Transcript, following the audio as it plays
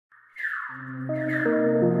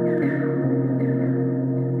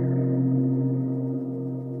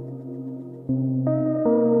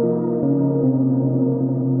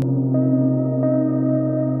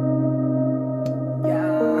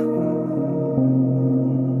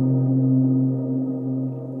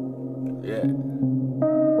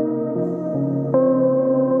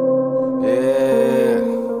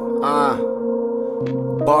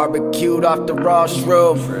barbecued off the raw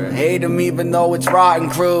shroom. Hate him even though it's rotten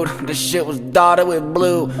crude. The shit was dotted with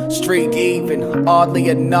blue, streak even. Oddly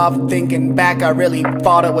enough, thinking back, I really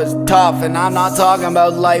thought it was tough. And I'm not talking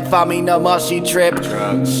about life, I mean a mushy trip.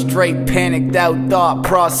 Straight panicked out thought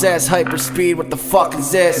process, hyperspeed, what the fuck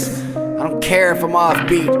is this? I don't care if I'm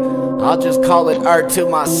offbeat, I'll just call it art to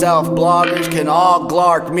myself. Bloggers can all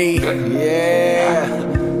glark me.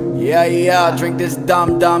 Yeah, drink this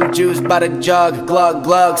dumb juice by the jug. Glug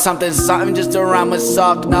glug, something just to rhyme with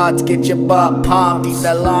soft nuts. Get your butt pumped, eat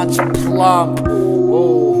that lunch plump.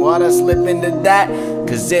 Ooh, why'd I slip into that?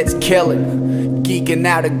 Cause it's killing. Geeking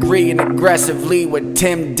out, agreeing aggressively with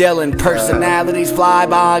Tim Dillon. Personalities fly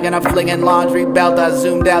by and I'm flinging laundry belt. I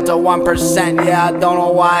zoomed out to 1%, yeah, I don't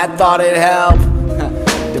know why I thought it'd help.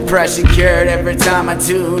 Depression cured every time I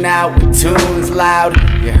tune out with tunes loud.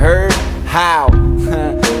 You heard? How?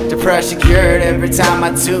 Depression cured every time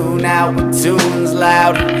I tune out with tunes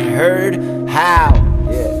loud. You heard? How?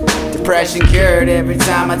 Depression cured every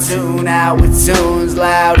time I tune out with tunes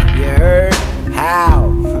loud. You heard? How?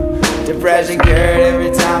 Depression cured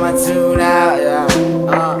every time I tune out.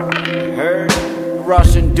 You heard?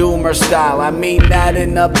 Russian DOOMER style, I mean that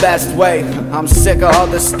in the best way. I'm sick of all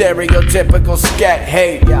the stereotypical scat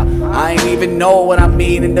hate. I ain't even know what I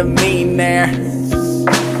mean in the mean there.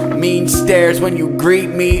 Mean stares when you greet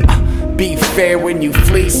me. Be fair when you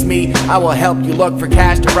fleece me. I will help you look for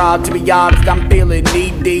cash to rob. To be honest, I'm feeling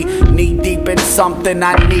knee deep in something.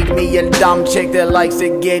 I need me a dumb chick that likes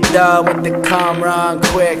to get done with the come run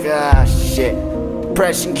quick. Shit.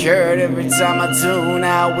 Depression cured every time I tune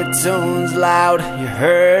out with tunes loud. You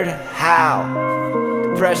heard? How?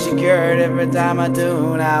 Depression cured every time I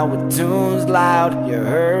tune out with tunes loud. You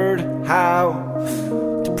heard? How?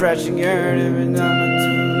 Depression cured every time I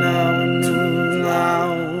tune out with tunes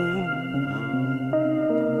loud.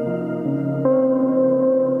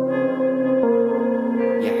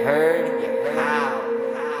 You heard? How?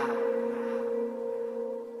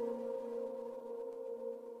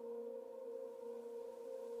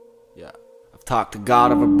 Yeah, I've talked to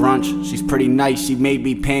God of a brunch. She's pretty nice, she made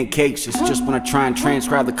me pancakes. It's just when I try and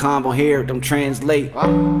transcribe the convo here, it don't translate.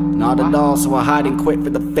 Not at all, so I hide and quit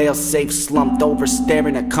for the fail-safe. Slumped over,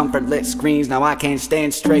 staring at comfort-lit screens. Now I can't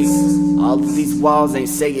stand straight. All of these walls ain't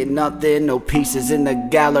saying nothing. No pieces in the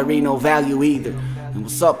gallery, no value either. And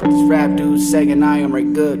what's up with this rap dude saying I am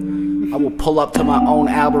right good? I will pull up to my own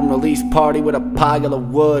album release party with a pile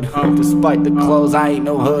of wood. Despite the clothes, I ain't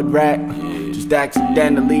no hood rat. Just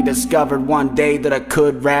accidentally discovered one day that I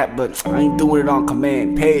could rap, but I ain't doing it on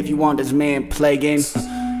command. Pay if you want this man plaguing.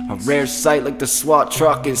 A rare sight like the SWAT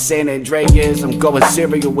truck in San Andreas. I'm going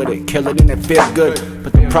serial with it, kill it and it feel good.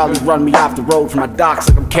 But they'll probably run me off the road from my docks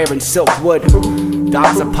like I'm carrying silkwood.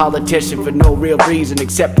 Doc's a politician for no real reason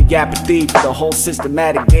except the apathy for the whole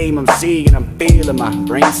systematic game I'm seeing. I'm feeling my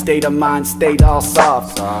brain state of mind state all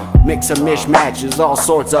soft. Mix of mismatches, all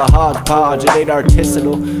sorts of hodgepodge. It ain't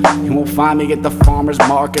artisanal. You won't find me at the farmer's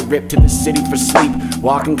market, ripped to the city for sleep,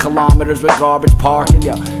 walking kilometers with garbage parking.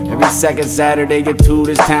 Every second Saturday get to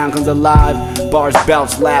this town comes alive. Bars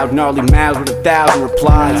belch loud, gnarly mouths with 1,000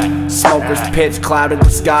 replies. Smokers pitch, clouded the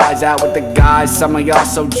skies, out with the guys. Some of y'all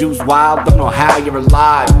so juice wild, don't know how you're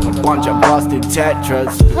alive. A bunch of busted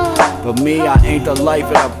tetras. But me, I ain't the life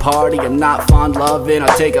at a party. I'm not fun loving. I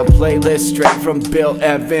take a playlist straight from Bill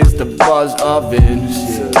Evans to Buzz Oven.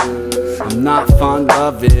 I'm not fun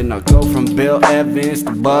loving. I go from Bill Evans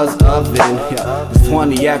to Buzz Oven. It's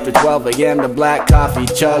 20 after 12 a.m. to black coffee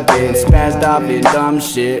chugging, spazzed off in dumb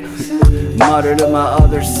shit. Mutter to my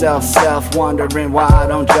other self, wondering why I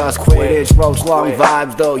don't just quit. It's roach long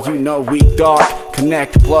vibes though, you know we dark.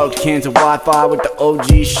 Connect plugged cans of Wi-Fi with the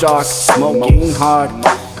OG sharks. Smoking hard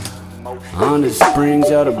on the springs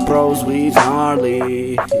of the bros, weeds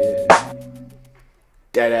gnarly.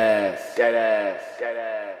 Dead ass, dead ass, dead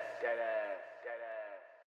ass.